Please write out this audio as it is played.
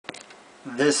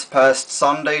This past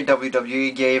Sunday,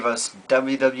 WWE gave us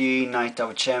WWE Night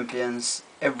of Champions,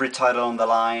 every title on the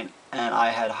line, and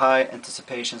I had high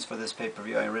anticipations for this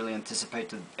pay-per-view. I really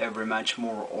anticipated every match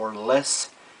more or less.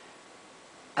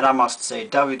 And I must say,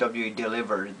 WWE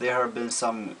delivered. There have been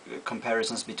some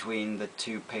comparisons between the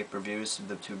two pay-per-views,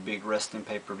 the two big wrestling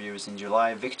pay-per-views in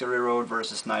July, Victory Road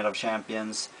versus Night of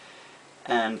Champions.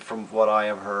 And from what I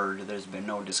have heard, there's been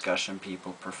no discussion.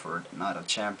 People preferred Night of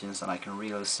Champions, and I can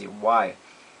really see why.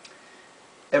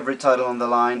 Every title on the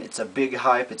line, it's a big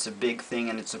hype, it's a big thing,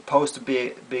 and it's supposed to be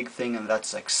a big thing, and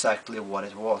that's exactly what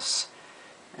it was.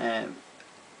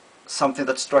 Something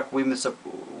that struck me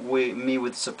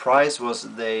with surprise was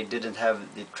they didn't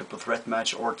have the triple threat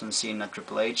match Orton, Cena,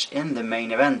 Triple H in the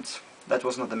main event. That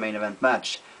was not the main event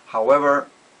match. However,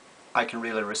 I can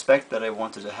really respect that I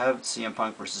wanted to have CM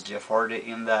Punk versus Jeff Hardy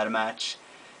in that match,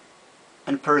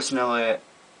 and personally,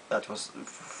 that was,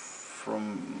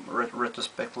 from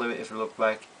retrospectively, if you look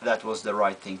back, that was the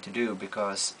right thing to do,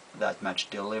 because that match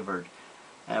delivered,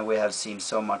 and we have seen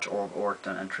so much of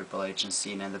Orton and Triple H and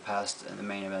Cena in the past in the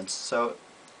main events. So,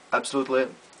 absolutely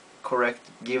correct.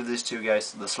 Give these two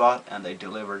guys the slot, and they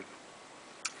delivered.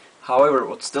 However,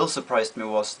 what still surprised me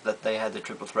was that they had the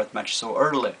triple threat match so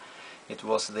early. It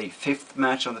was the 5th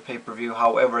match on the pay-per-view.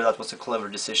 However, that was a clever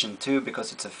decision too,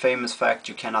 because it's a famous fact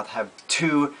you cannot have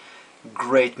two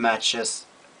great matches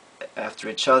after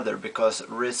each other, because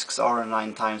risks are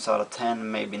 9 times out of 10,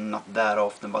 maybe not that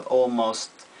often, but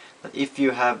almost, that if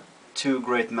you have two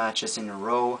great matches in a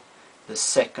row, the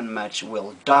second match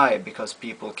will die, because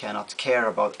people cannot care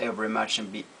about every match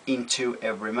and be into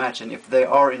every match. And if they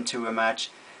are into a match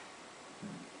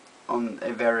on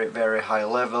a very, very high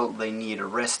level, they need a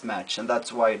rest match, and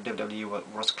that's why WWE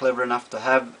was clever enough to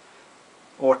have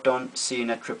Orton,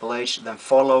 Cena, Triple H, then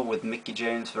follow with Mickie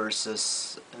James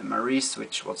versus Maryse,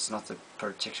 which was not a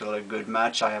particularly good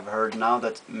match. I have heard now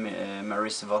that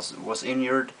Maryse was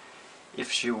injured. If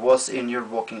she was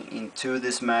injured walking into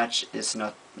this match is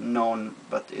not known,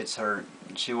 but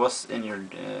she was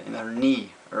injured in her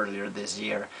knee earlier this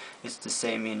year. It's the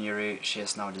same injury. She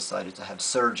has now decided to have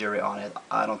surgery on it.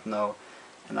 I don't know,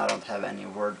 and I don't have any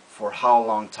word for how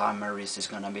long time Maryse is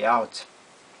gonna be out.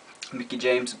 Mickie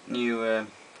James, new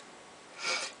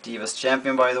Divas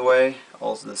champion, by the way,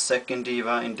 also the second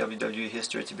diva in WWE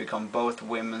history to become both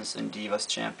Women's and Divas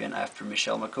champion after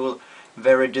Michelle McCool.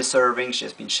 Very deserving. She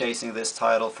has been chasing this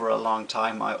title for a long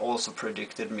time. I also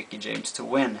predicted Mickie James to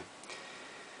win.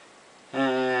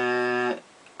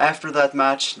 After that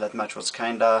match was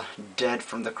kinda dead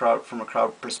from a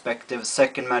crowd perspective.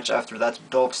 Second match after that,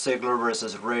 Dolph Ziggler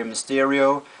versus Rey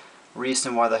Mysterio.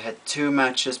 Reason why they had 2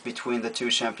 matches between the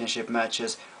 2 championship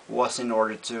matches was in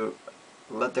order to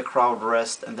let the crowd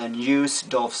rest and then use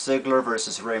Dolph Ziggler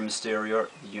versus Rey Mysterio,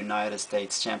 the United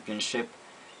States Championship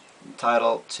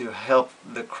title, to help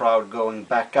the crowd going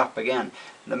back up again.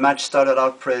 The match started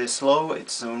out pretty slow. It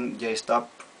soon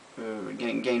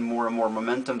gained more and more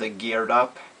momentum. They geared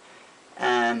up,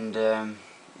 and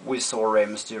we saw Rey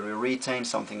Mysterio retain,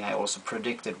 something I also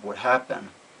predicted would happen.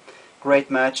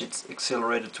 Great match. It's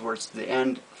accelerated towards the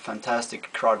end.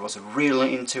 Fantastic. Crowd was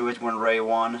really into it when Rey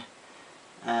won,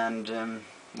 and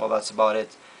well, that's about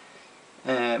it.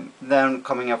 Then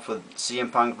coming up with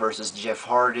CM Punk versus Jeff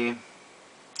Hardy.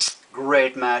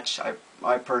 Great match.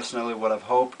 I personally would have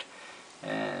hoped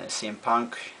CM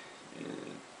Punk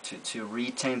to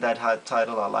retain that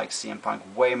title. I like CM Punk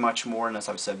way much more, and as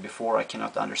I've said before, I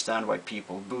cannot understand why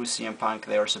people boo CM Punk.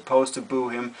 They are supposed to boo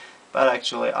him, but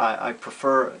actually I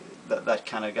prefer that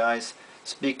kind of guys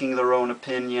speaking their own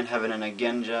opinion, having an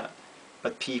agenda,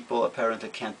 but people apparently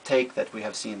can't take that. We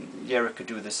have seen Jericho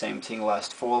do the same thing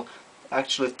last fall.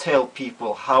 Actually tell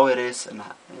people how it is and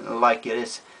like it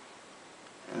is.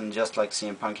 And just like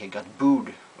CM Punk, he got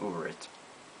booed over it.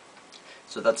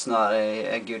 So that's not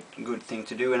a good thing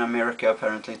to do in America,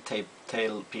 apparently.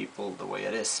 Tell people the way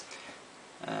it is.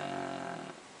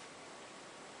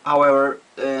 However,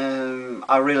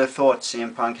 I really thought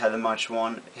CM Punk had a match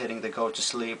won, hitting the go to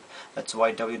sleep. That's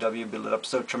why WWE built it up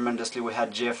so tremendously. We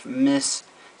had Jeff miss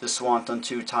the Swanton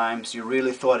 2 times. You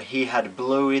really thought he had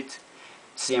blew it.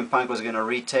 CM Punk was gonna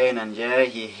retain, and yeah,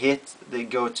 he hit the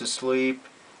go to sleep.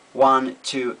 1,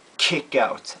 2, kick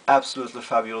out. Absolutely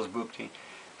fabulous booking.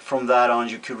 From that on,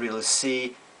 you could really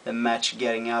see the match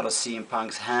getting out of CM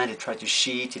Punk's hand. He tried to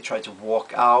cheat, he tried to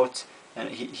walk out, and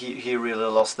he really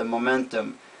lost the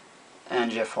momentum.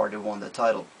 And Jeff Hardy won the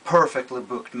title. Perfectly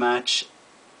booked match.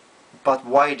 But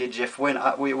why did Jeff win?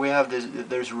 We have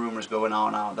there's rumors going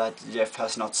on now that Jeff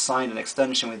has not signed an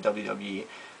extension with WWE.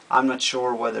 I'm not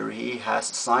sure whether he has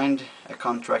signed a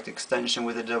contract extension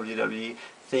with the WWE.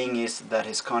 thing is that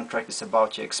his contract is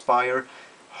about to expire.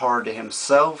 Hardy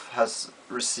himself has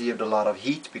received a lot of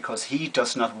heat because he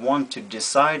does not want to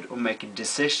decide or make a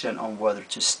decision on whether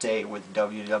to stay with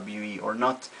WWE or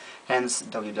not. Hence,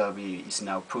 WWE is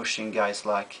now pushing guys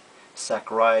like Zack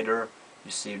Ryder.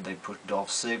 You see they put Dolph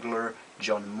Ziggler,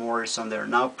 John Morrison.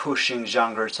 They're now pushing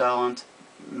younger talent,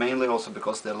 mainly also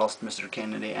because they lost Mr.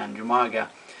 Kennedy and Umaga,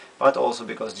 but also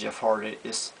because Jeff Hardy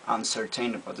is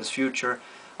uncertain about his future.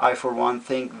 I for one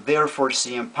think therefore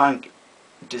CM Punk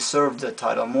deserved the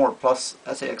title more. Plus,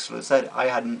 as I actually said, I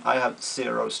have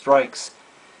 0 strikes.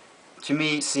 To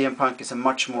me, CM Punk is a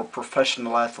much more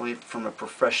professional athlete from a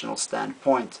professional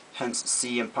standpoint. Hence,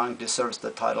 CM Punk deserves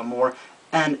the title more.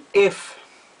 And if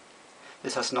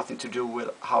this has nothing to do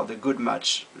with how good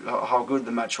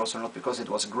the match was or not, because it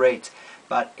was great.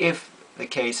 But if the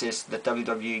case is that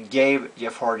WWE gave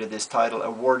Jeff Hardy this title,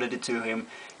 awarded it to him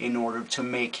in order to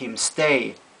make him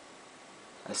stay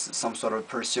as some sort of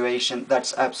persuasion,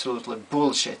 that's absolutely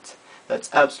bullshit.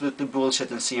 That's absolutely bullshit,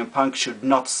 and CM Punk should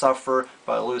not suffer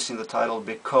by losing the title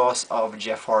because of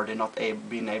Jeff Hardy not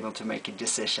being able to make a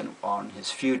decision on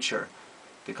his future,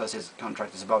 because his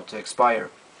contract is about to expire.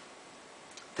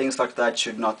 Things like that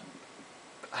should not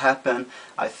happen.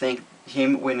 I think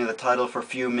him winning the title for a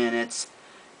few minutes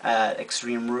at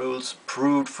Extreme Rules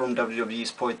proved from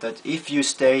WWE's point that if you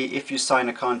stay, if you sign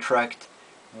a contract,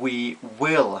 we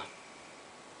will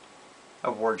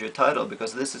award you a title,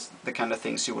 because this is the kind of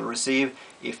things you will receive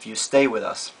if you stay with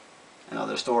us.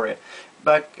 Another story.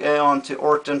 Back on to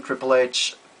Orton, Triple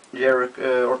H,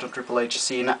 Orton, Triple H,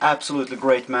 Cena. Absolutely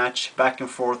great match, back and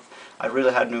forth. I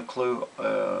really had no clue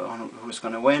on who's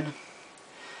going to win.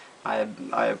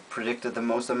 I predicted the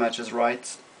most of the matches right.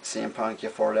 CM Punk,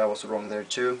 Jeff Hardy, I was wrong there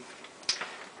too.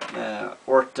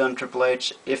 Orton, Triple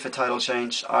H, if a title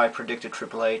change, I predicted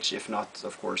Triple H. If not,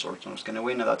 of course, Orton was going to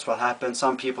win, and that's what happened.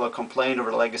 Some people have complained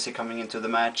over the legacy coming into the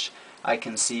match. I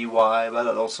can see why, but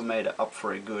it also made up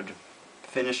for a good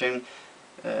finishing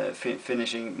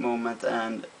moment,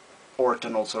 and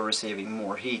Orton also receiving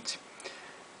more heat.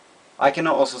 I can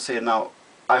also say now,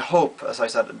 I hope, as I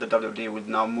said, the WWE would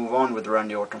now move on with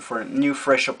Randy Orton for a new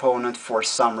fresh opponent for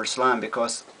SummerSlam,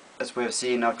 because as we have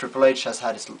seen now, Triple H has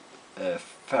had his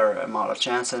fair amount of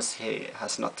chances. He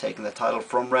has not taken the title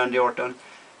from Randy Orton.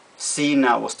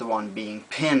 Cena was the one being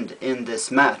pinned in this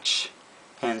match,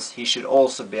 hence he should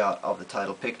also be out of the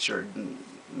title picture.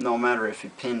 No matter if he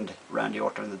pinned Randy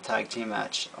Orton in the tag team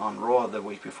match on Raw the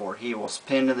week before, he was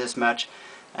pinned in this match.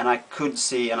 And I could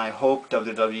see, and I hope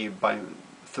WWE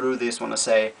through this want to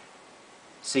say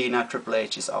Cena, Triple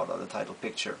H is out of the title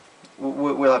picture.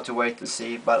 We'll have to wait and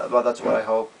see, but that's what I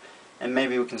hope. And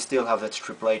maybe we can still have that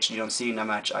Triple H John Cena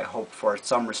match, I hope, for at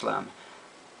SummerSlam.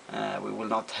 We will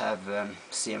not have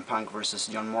CM Punk versus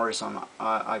John Morrison,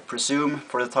 I presume,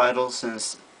 for the title,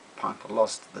 since Punk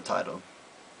lost the title.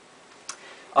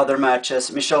 Other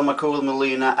matches, Michelle McCool,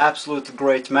 Melina, absolutely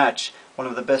great match. One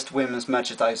of the best women's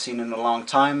matches I've seen in a long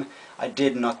time. I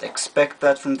did not expect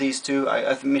that from these two.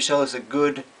 I think Michelle is a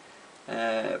good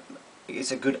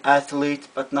athlete,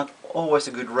 but not always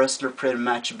a good wrestler, pretty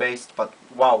match based, but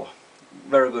wow,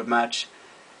 very good match.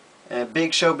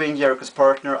 Big Show being Jericho's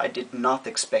partner, I did not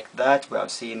expect that. We have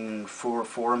seen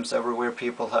forums everywhere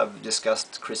people have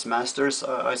discussed Chris Masters.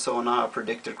 I saw now, I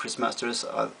predicted Chris Masters.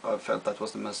 I felt that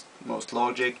was the most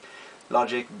logic,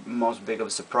 most big of a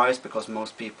surprise, because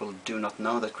most people do not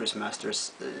know that Chris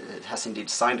Masters has indeed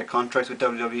signed a contract with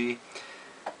WWE.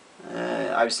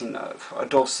 I've seen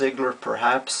Dolph Ziggler,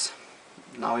 perhaps.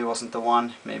 No, he wasn't the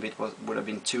one. Maybe it would have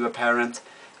been too apparent.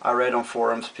 I read on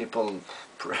forums people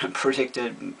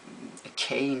predicted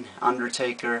Kane,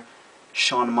 Undertaker,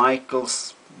 Shawn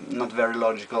Michaels. Not very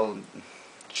logical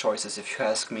choices, if you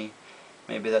ask me.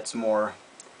 Maybe that's more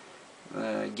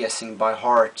guessing by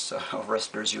heart of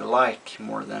wrestlers you like,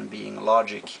 more than being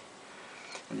logic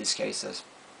in these cases.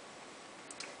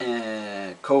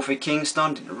 Kofi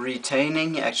Kingston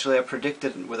retaining. Actually, I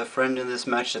predicted with a friend in this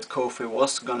match that Kofi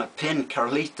was gonna pin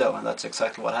Carlito, and that's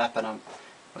exactly what happened. I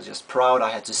was just proud I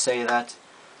had to say that.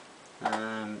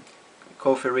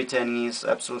 Kofi retaining is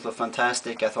absolutely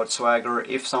fantastic. I thought Swagger,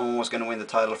 if someone was going to win the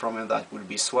title from him, that would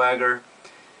be Swagger.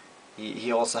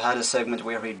 He also had a segment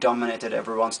where he dominated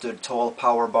everyone, stood tall,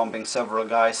 power bombing several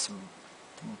guys,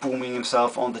 booming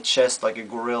himself on the chest like a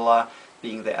gorilla,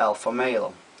 being the alpha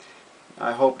male.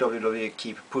 I hope WWE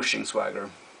keep pushing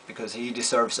Swagger, because he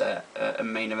deserves a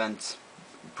main event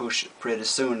push pretty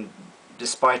soon,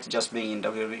 despite just being in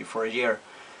WWE for a year.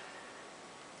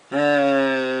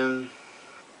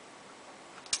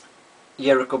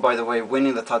 Jericho, by the way,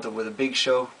 winning the title with a Big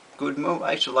Show. Good move.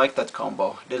 I actually like that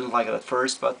combo. Didn't like it at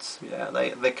first, but yeah,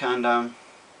 they kinda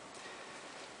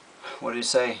what do you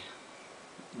say?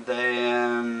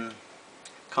 They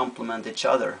complement each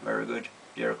other very good.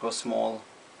 Jericho's small,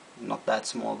 not that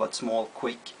small, but small,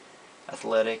 quick,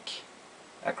 athletic,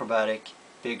 acrobatic.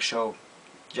 Big Show,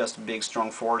 just a big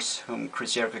strong force whom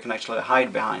Chris Jericho can actually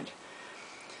hide behind.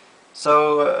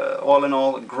 So all in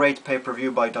all, great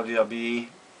pay-per-view by WWE.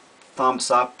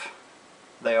 Thumbs up.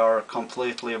 They are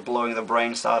completely blowing the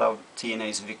brains out of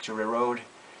TNA's Victory Road.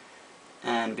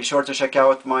 And be sure to check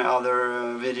out my other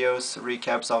videos,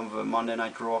 recaps of Monday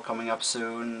Night Raw coming up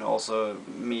soon. Also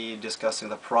me discussing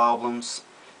the problems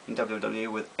in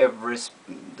WWE with every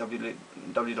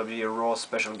WWE Raw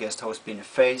special guest host being a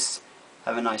face.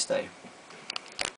 Have a nice day.